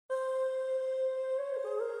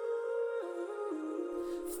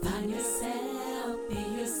Find yourself, be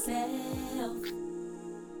yourself,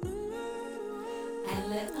 and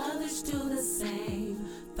let others do the same.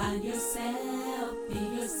 Find yourself, be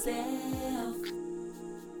yourself,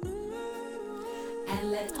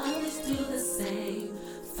 and let others do the same.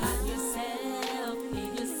 Find yourself, be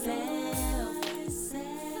yourself,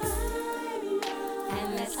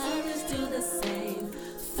 and let others do the same.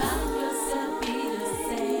 Find yourself, be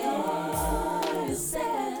yourself,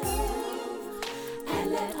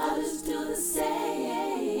 and let others do the same.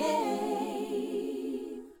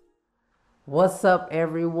 What's up,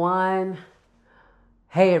 everyone?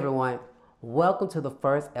 Hey, everyone. Welcome to the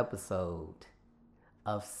first episode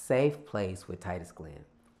of Safe Place with Titus Glenn.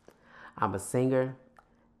 I'm a singer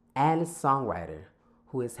and a songwriter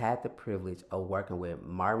who has had the privilege of working with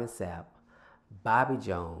Marvin Sapp, Bobby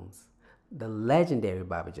Jones, the legendary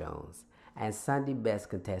Bobby Jones, and Sunday Best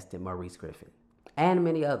contestant Maurice Griffin, and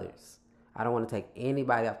many others. I don't want to take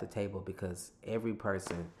anybody off the table because every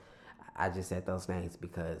person, I just said those names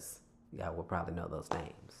because y'all will probably know those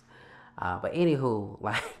names. But anywho,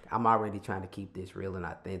 I'm already trying to keep this real and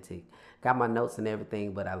authentic. Got my notes and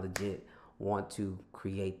everything, but I legit want to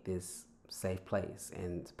create this safe place.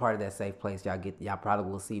 And part of that safe place, y'all probably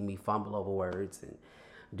will see me fumble over words and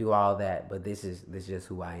do all that. But this is just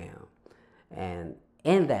who I am. And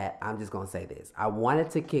in that, I'm just gonna say this. I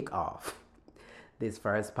wanted to kick off this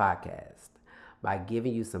first podcast by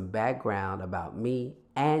giving you some background about me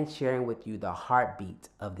and sharing with you the heartbeat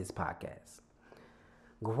of this podcast.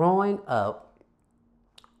 Growing up,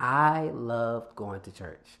 I loved going to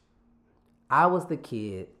church. I was the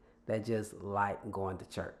kid that just liked going to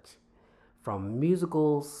church. From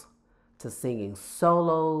musicals to singing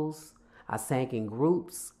solos, I sang in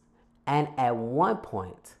groups, and at one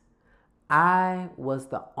point, I was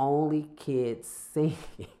the only kid singing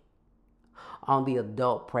on the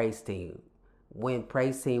adult praise team. When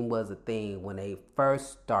praise team was a thing, when they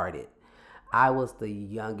first started, I was the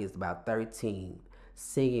youngest, about 13,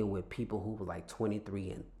 singing with people who were like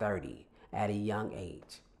 23 and 30 at a young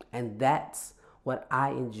age. And that's what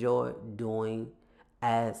I enjoyed doing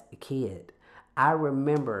as a kid. I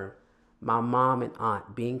remember my mom and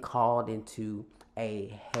aunt being called into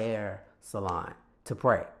a hair salon to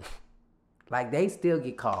pray. Like they still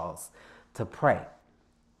get calls to pray.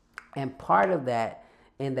 And part of that,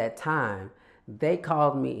 in that time, they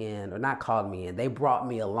called me in, or not called me in, they brought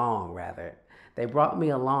me along rather. They brought me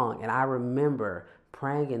along, and I remember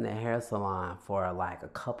praying in the hair salon for like a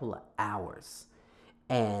couple of hours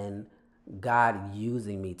and God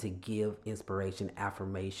using me to give inspiration,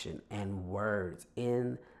 affirmation, and words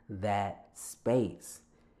in that space.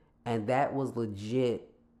 And that was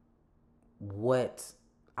legit what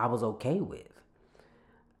I was okay with.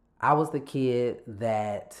 I was the kid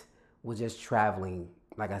that was just traveling,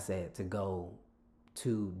 like I said, to go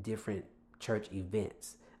to different church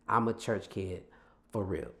events. I'm a church kid for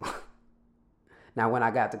real. Now, when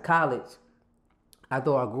I got to college,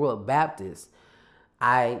 although I grew up Baptist,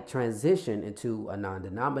 I transitioned into a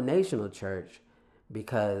non-denominational church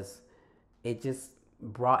because it just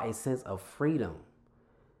brought a sense of freedom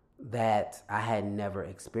that I had never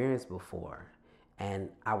experienced before. And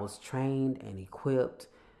I was trained and equipped.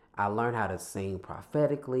 I learned how to sing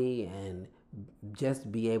prophetically and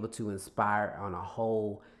just be able to inspire on a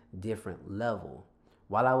whole different level.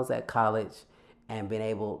 While I was at college and been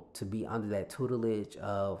able to be under that tutelage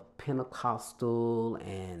of Pentecostal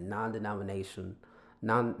and non-denominational,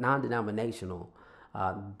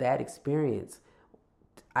 that experience,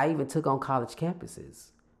 I even took on college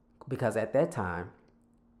campuses because at that time,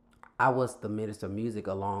 I was the minister of music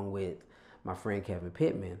along with my friend Kevin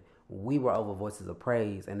Pittman. We were over Voices of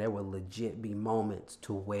Praise, and there would legit be moments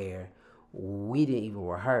to where we didn't even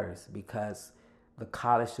rehearse because the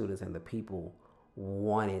college students and the people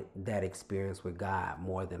wanted that experience with God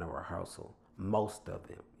more than a rehearsal. Most of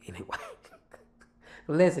them, anyway.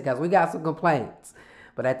 Listen, because we got some complaints.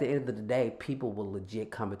 But at the end of the day, people will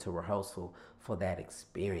legit come into rehearsal for that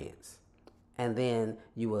experience. And then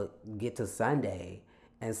you will get to Sunday,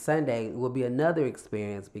 and Sunday will be another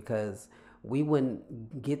experience because we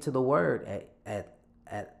wouldn't get to the word at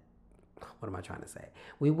what am I trying to say?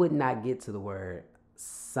 We would not get to the word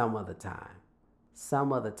some other time.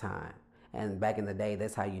 Some other time. And back in the day,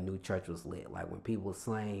 that's how you knew church was lit. Like when people were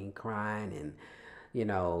slaying, crying, and,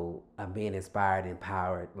 being inspired,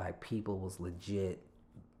 empowered, like people was legit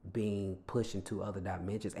being pushed into other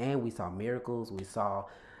dimensions. And we saw miracles. We saw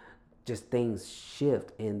just things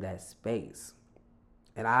shift in that space.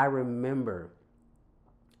 And I remember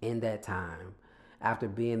in that time, after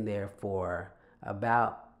being there for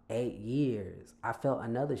about 8 years, I felt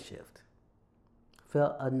another shift.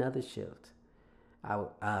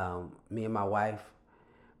 Me and my wife,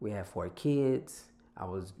 we had 4 kids. I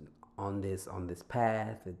was on this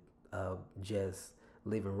path of just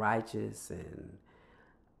living righteous, and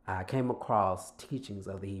I came across teachings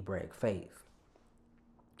of the Hebraic faith,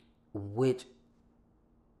 which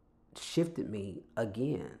shifted me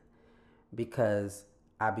again because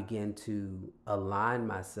I began to align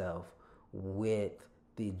myself with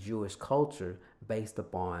the Jewish culture based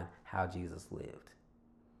upon how Jesus lived.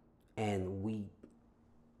 And we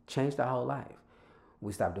changed our whole life.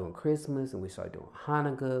 We stopped doing Christmas and we started doing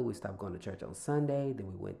Hanukkah. We stopped going to church on Sunday. Then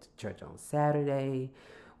we went to church on Saturday.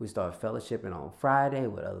 We started fellowshipping on Friday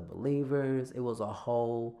with other believers. It was a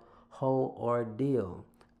whole ordeal.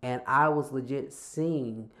 And I was legit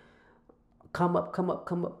seeing come up.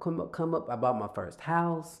 I bought my first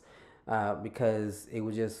house because it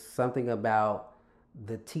was just something about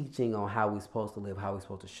the teaching on how we're supposed to live, how we're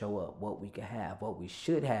supposed to show up, what we could have, what we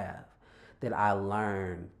should have, that I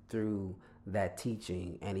learned through that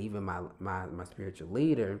teaching. And even my spiritual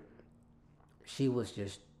leader, she was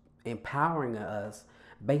just empowering us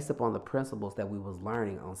based upon the principles that we was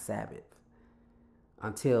learning on Sabbath,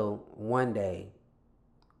 until one day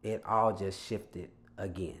it all just shifted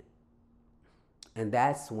again. And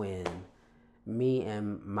that's when me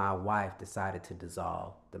and my wife decided to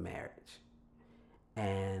dissolve the marriage.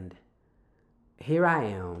 And here I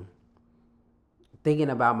am thinking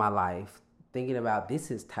about my life, thinking about,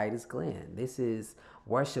 this is Titus Glenn. This is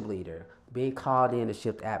worship leader, being called in to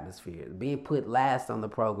shift atmospheres, being put last on the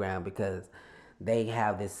program because they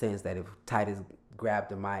have this sense that if Titus grabbed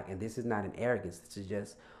the mic, and this is not an arrogance, this is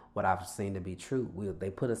just what I've seen to be true. They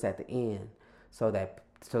put us at the end so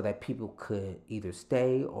that people could either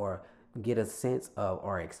stay or get a sense of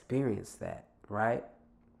or experience that, right?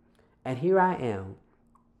 And here I am.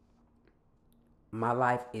 My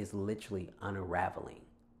life is literally unraveling.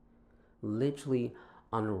 And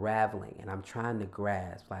I'm trying to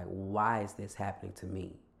grasp, like, why is this happening to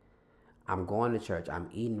me? I'm going to church. I'm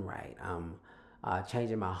eating right. I'm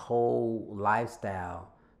changing my whole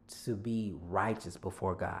lifestyle to be righteous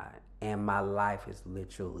before God. And my life is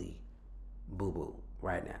literally boo-boo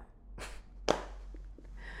right now.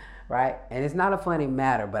 Right? And it's not a funny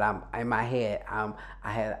matter, but I'm in my head. I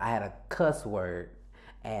had a cuss word,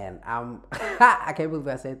 and I can't believe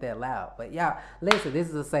I said that loud. But y'all, listen, this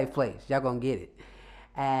is a safe place. Y'all gonna get it.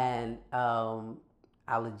 And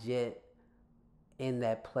I legit in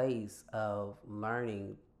that place of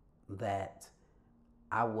learning that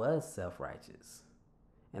I was self-righteous.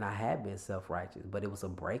 And I had been self-righteous, but it was a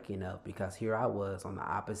breaking up, because here I was on the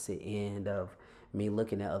opposite end of me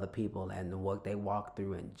looking at other people and what they walked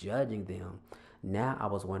through and judging them. Now I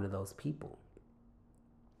was one of those people.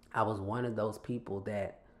 I was one of those people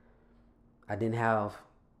that I didn't have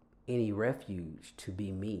any refuge to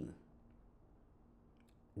be me.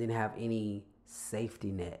 Didn't have any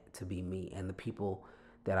safety net to be me. And the people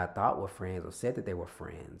that I thought were friends or said that they were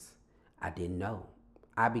friends, I didn't know.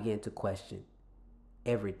 I began to question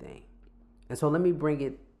everything. And so let me bring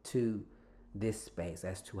it to this space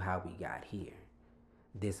as to how we got here,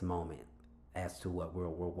 this moment, as to what we're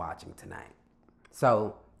watching tonight.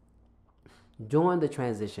 So during the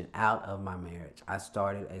transition out of my marriage, I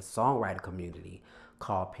started a songwriter community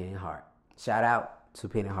called Pen and Heart. Shout out to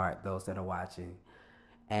Pen and Heart, those that are watching.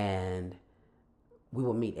 And we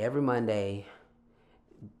will meet every Monday,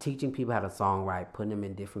 teaching people how to songwrite, putting them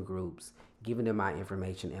in different groups, giving them my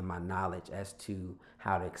information and my knowledge as to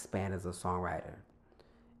how to expand as a songwriter.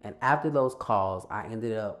 And after those calls, I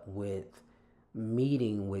ended up with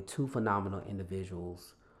meeting with 2 phenomenal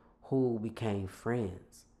individuals who became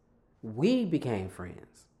friends. We became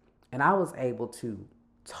friends. And I was able to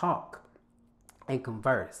talk and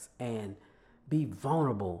converse and be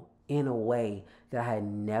vulnerable in a way that I had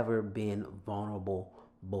never been vulnerable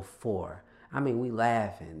before. I mean, we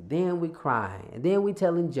laughing, then we crying, and then we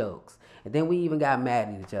telling jokes, and then we even got mad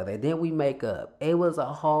at each other, and then we make up. It was a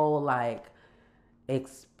whole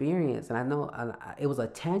experience, and I know it was a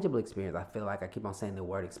tangible experience. I feel like I keep on saying the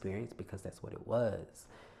word experience because that's what it was,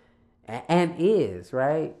 and is,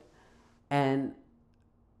 right? And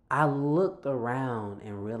I looked around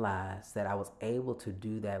and realized that I was able to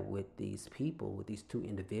do that with these people, with these 2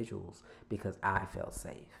 individuals, because I felt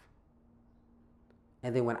safe.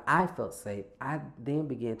 And then when I felt safe, I then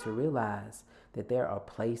began to realize that there are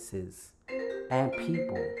places and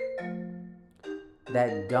people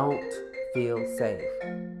that don't feel safe.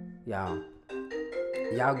 Y'all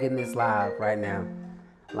getting this live right now.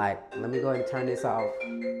 Like, let me go ahead and turn this off.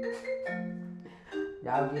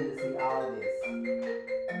 Y'all get to see all of this.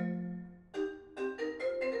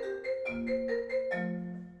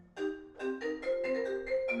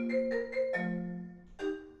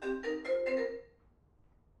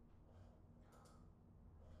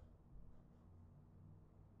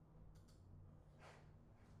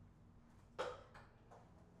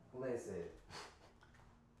 Listen,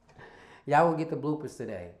 y'all will get the bloopers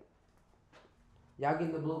today. Y'all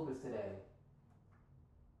getting the bloopers today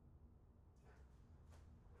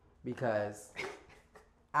because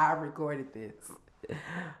I recorded this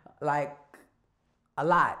like a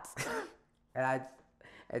lot, and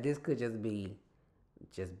this could just be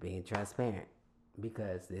just being transparent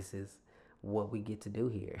because this is what we get to do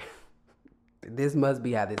here. This must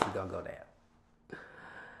be how this is gonna go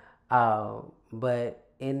down. But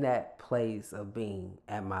in that place of being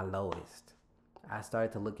at my lowest, I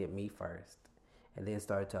started to look at me first, and then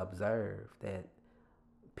started to observe that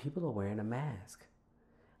people are wearing a mask.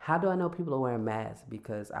 How do I know people are wearing masks?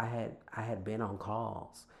 Because I had been on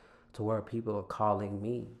calls to where people were calling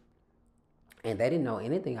me, and they didn't know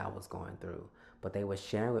anything I was going through, but they were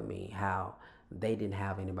sharing with me how they didn't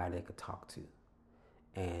have anybody they could talk to,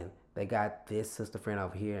 and they got this sister friend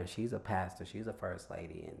over here, and she's a pastor, she's a first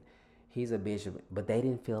lady, and he's a bishop, but they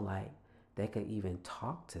didn't feel like they could even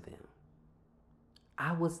talk to them.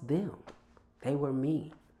 I was them. They were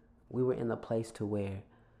me. We were in a place to where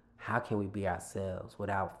how can we be ourselves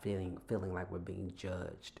without feeling like we're being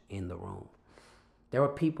judged in the room? There were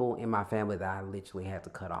people in my family that I literally had to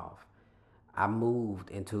cut off. I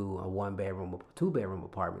moved into a two-bedroom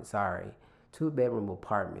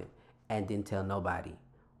apartment, and didn't tell nobody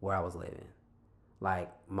where I was living.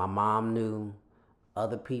 Like, my mom knew,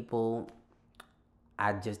 other people,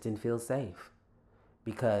 I just didn't feel safe.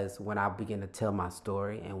 Because when I began to tell my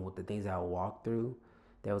story and with the things I walked through,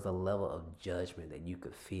 there was a level of judgment that you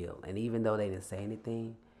could feel. And even though they didn't say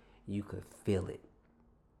anything, you could feel it.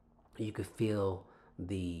 You could feel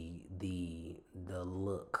the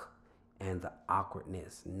look and the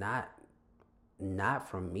awkwardness, not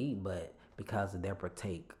from me, but because of their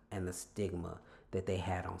partake and the stigma that they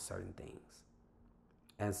had on certain things.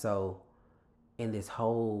 And so in this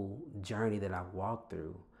whole journey that I've walked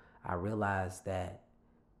through, I realized that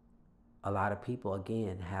a lot of people,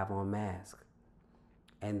 again, have on masks,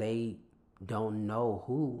 and they don't know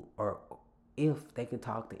who or if they can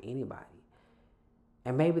talk to anybody.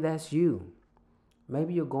 And maybe that's you.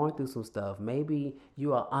 Maybe you're going through some stuff. Maybe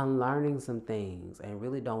you are unlearning some things and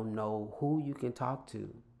really don't know who you can talk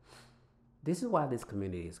to. This is why this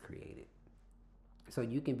community is created. So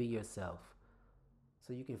you can be yourself.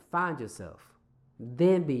 So you can find yourself,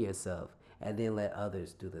 then be yourself, and then let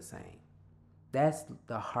others do the same. That's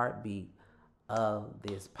the heartbeat of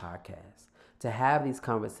this podcast. To have these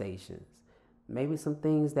conversations. Maybe some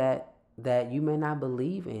things that you may not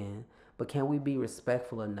believe in, but can we be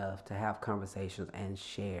respectful enough to have conversations and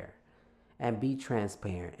share and be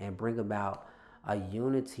transparent and bring about a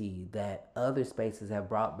unity that other spaces have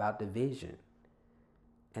brought about division.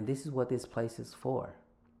 And this is what this place is for.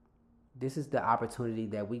 This is the opportunity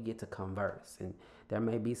that we get to converse. And there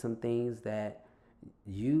may be some things that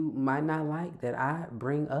you might not like that I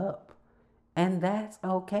bring up. And that's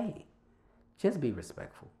okay. Just be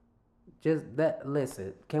respectful.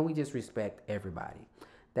 Listen, can we just respect everybody?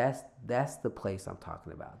 That's the place I'm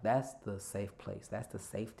talking about. That's the safe place. That's the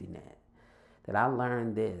safety net. That I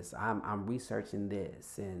learned this. I'm researching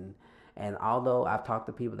this, and although I've talked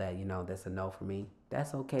to people that that's a no for me,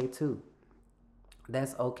 that's okay too.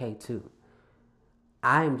 That's okay too.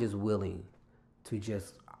 I am just willing to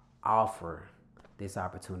just offer this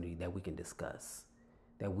opportunity that we can discuss,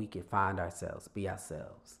 that we can find ourselves, be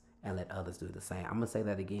ourselves, and let others do the same. I'm gonna say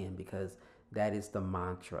that again because that is the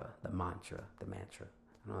mantra. I don't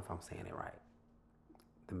know if I'm saying it right.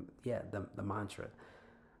 The mantra.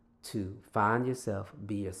 To find yourself,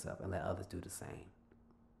 be yourself, and let others do the same.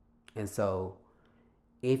 And so,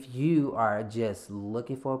 if you are just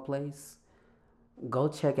looking for a place, go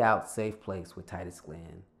check out Safe Place with Titus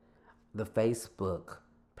Glenn, the Facebook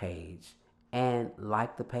page, and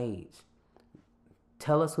like the page.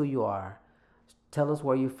 Tell us who you are. Tell us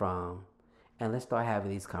where you're from. And let's start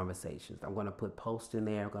having these conversations. I'm going to put posts in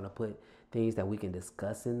there. I'm going to put things that we can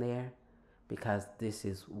discuss in there because this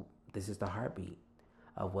is the heartbeat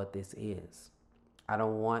of what this is. I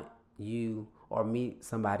don't want you or meet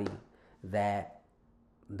somebody that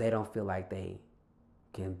they don't feel like they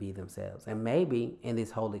can be themselves. And maybe in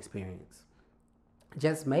this whole experience,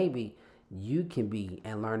 just maybe you can be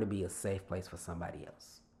and learn to be a safe place for somebody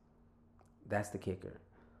else. That's the kicker.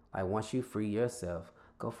 Like once you free yourself,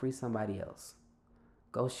 go free somebody else.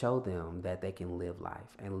 Go show them that they can live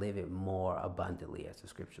life and live it more abundantly, as the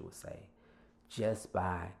scripture would say, just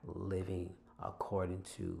by living according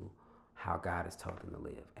to how God has told them to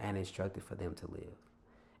live and instructed for them to live.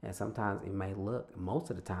 And sometimes it may look,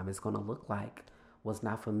 most of the time, it's going to look like what's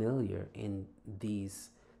not familiar in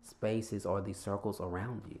these spaces or these circles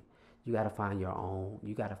around you. You got to find your own.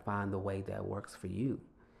 You got to find the way that works for you.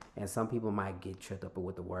 And some people might get tripped up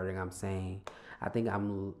with the wording I'm saying. I think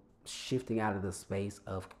I'm shifting out of the space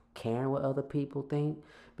of caring what other people think,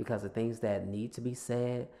 because the things that need to be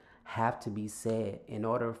said have to be said in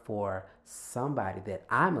order for somebody that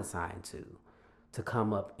I'm assigned to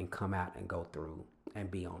come up and come out and go through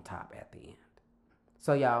and be on top at the end.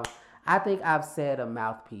 So, y'all, I think I've said a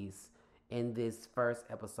mouthpiece in this first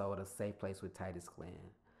episode of Safe Place with Titus Glenn.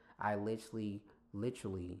 I literally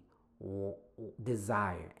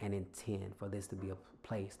desire and intend for this to be a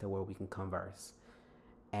place to where we can converse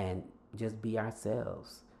and just be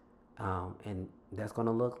ourselves. And that's going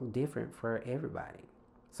to look different for everybody.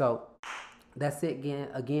 So that's it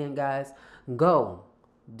again, guys. Go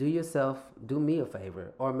do me a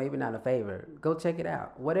favor, or maybe not a favor. Go check it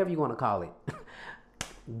out, whatever you want to call it.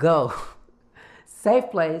 Go. Safe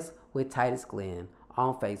Place with Titus Glenn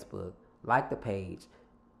on Facebook. Like the page.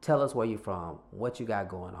 Tell us where you're from, what you got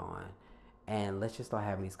going on, and let's just start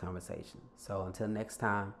having these conversations. So until next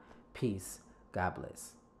time, peace. God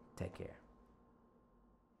bless. Take care.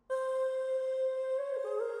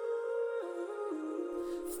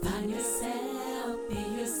 Find yourself, be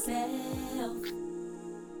yourself,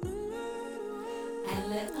 and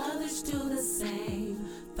let others do the same.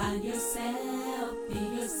 Find yourself, be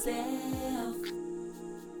yourself,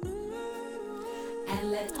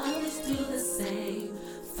 and let others do the same.